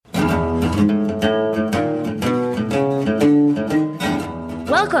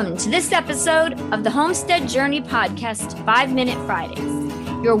Welcome to this episode of the Homestead Journey Podcast 5-Minute Fridays,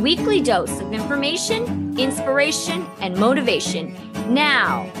 your weekly dose of information, inspiration, and motivation.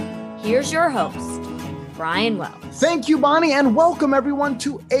 Now, here's your host, Brian Wells. Thank you, Bonnie, and welcome everyone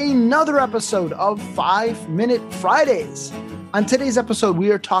to another episode of 5-Minute Fridays. On today's episode,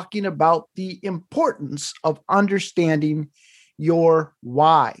 we are talking about the importance of understanding your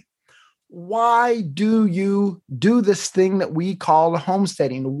why. Why do you do this thing that we call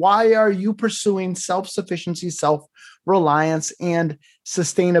homesteading? Why are you pursuing self-sufficiency, self-reliance, and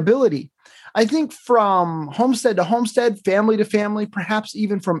sustainability? I think from homestead to homestead, family to family, perhaps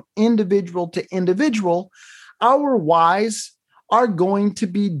even from individual to individual, our whys are going to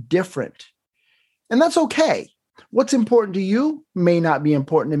be different. And that's okay. What's important to you may not be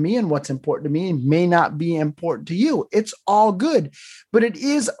important to me, and what's important to me may not be important to you. It's all good, but it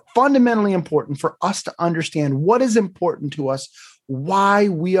is fundamentally important for us to understand what is important to us, why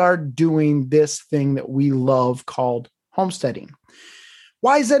we are doing this thing that we love called homesteading.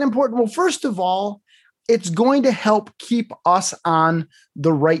 Why is that important? Well, first of all, it's going to help keep us on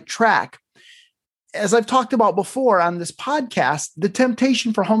the right track. As I've talked about before on this podcast, the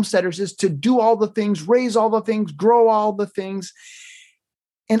temptation for homesteaders is to do all the things, raise all the things, grow all the things.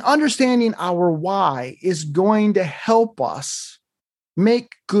 And understanding our why is going to help us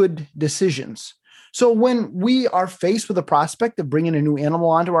make good decisions. So when we are faced with the prospect of bringing a new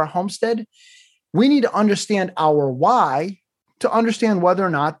animal onto our homestead, we need to understand our why to understand whether or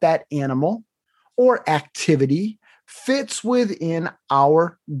not that animal or activity fits within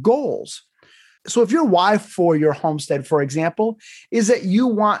our goals. So if your why for your homestead, for example, is that you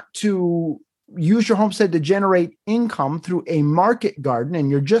want to use your homestead to generate income through a market garden, and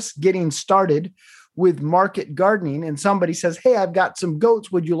you're just getting started with market gardening, and somebody says, hey, I've got some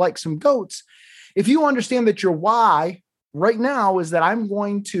goats. Would you like some goats? If you understand that your why right now is that I'm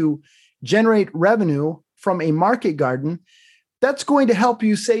going to generate revenue from a market garden, that's going to help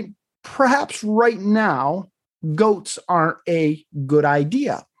you say, perhaps right now, goats aren't a good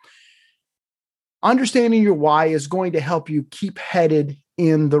idea. Understanding your why is going to help you keep headed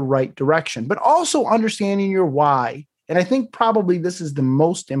in the right direction, but also understanding your why. And I think probably this is the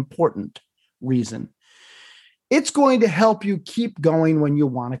most important reason. It's going to help you keep going when you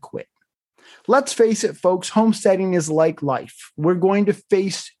want to quit. Let's face it, folks, homesteading is like life. We're going to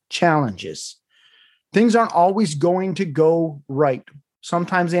face challenges. Things aren't always going to go right.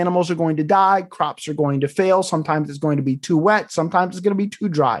 Sometimes animals are going to die, crops are going to fail. Sometimes it's going to be too wet. Sometimes it's going to be too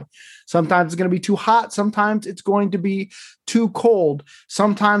dry. Sometimes it's going to be too hot. Sometimes it's going to be too cold.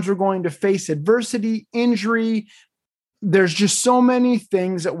 Sometimes we're going to face adversity, injury. There's just so many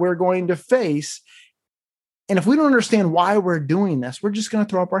things that we're going to face. And if we don't understand why we're doing this, we're just going to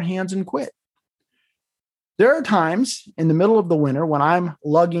throw up our hands and quit. There are times in the middle of the winter when I'm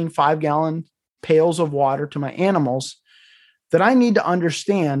lugging 5-gallon pails of water to my animals that I need to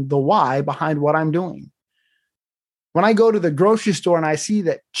understand the why behind what I'm doing. When I go to the grocery store and I see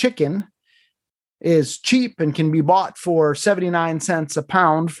that chicken is cheap and can be bought for 79 cents a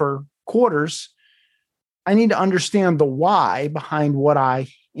pound for quarters, I need to understand the why behind what I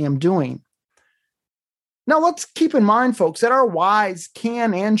am doing. Now, let's keep in mind, folks, that our whys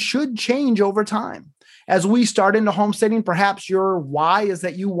can and should change over time. As we start into homesteading, perhaps your why is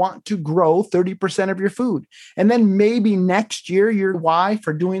that you want to grow 30% of your food. And then maybe next year, your why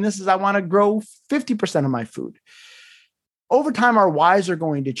for doing this is I want to grow 50% of my food. Over time, our whys are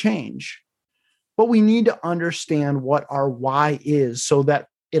going to change, but we need to understand what our why is so that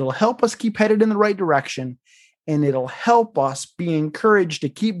it'll help us keep headed in the right direction, and it'll help us be encouraged to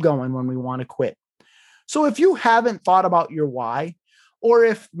keep going when we want to quit. So if you haven't thought about your why, or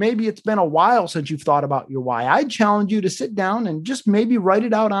if maybe it's been a while since you've thought about your why, I'd challenge you to sit down and just maybe write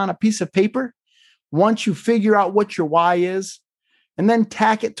it out on a piece of paper once you figure out what your why is, and then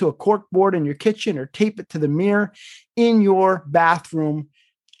tack it to a cork board in your kitchen or tape it to the mirror in your bathroom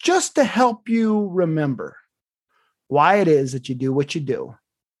just to help you remember why it is that you do what you do,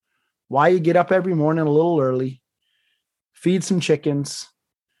 why you get up every morning a little early, feed some chickens,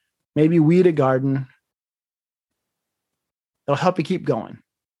 maybe weed a garden. It'll help you keep going.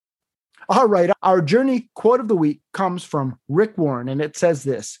 All right, our journey quote of the week comes from Rick Warren, and it says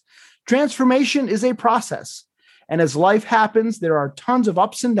this: transformation is a process, and as life happens, there are tons of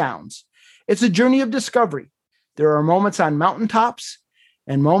ups and downs. It's a journey of discovery. There are moments on mountaintops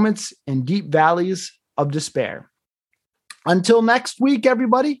and moments in deep valleys of despair. Until next week,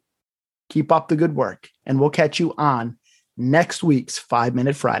 everybody, keep up the good work, and we'll catch you on next week's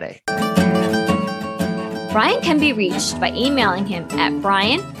 5-Minute Friday. Brian can be reached by emailing him at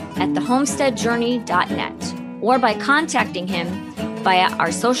brian@thehomesteadjourney.net or by contacting him via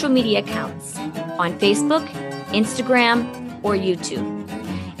our social media accounts on Facebook, Instagram, or YouTube.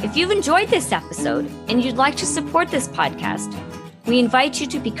 If you've enjoyed this episode and you'd like to support this podcast, we invite you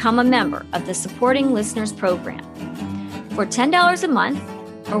to become a member of the Supporting Listeners Program. For $10 a month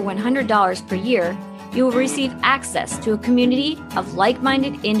or $100 per year, you will receive access to a community of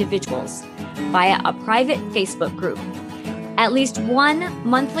like-minded individuals via a private Facebook group, at least one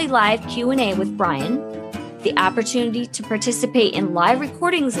monthly live Q&A with Brian, the opportunity to participate in live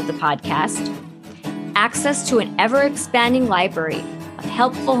recordings of the podcast, access to an ever-expanding library of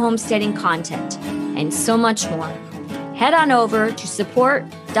helpful homesteading content, and so much more. Head on over to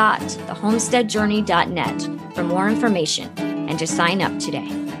support.thehomesteadjourney.net for more information and to sign up today.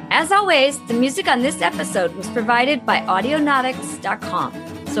 As always, the music on this episode was provided by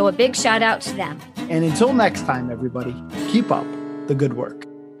audionautics.com, so a big shout out to them. And until next time, everybody, keep up the good work.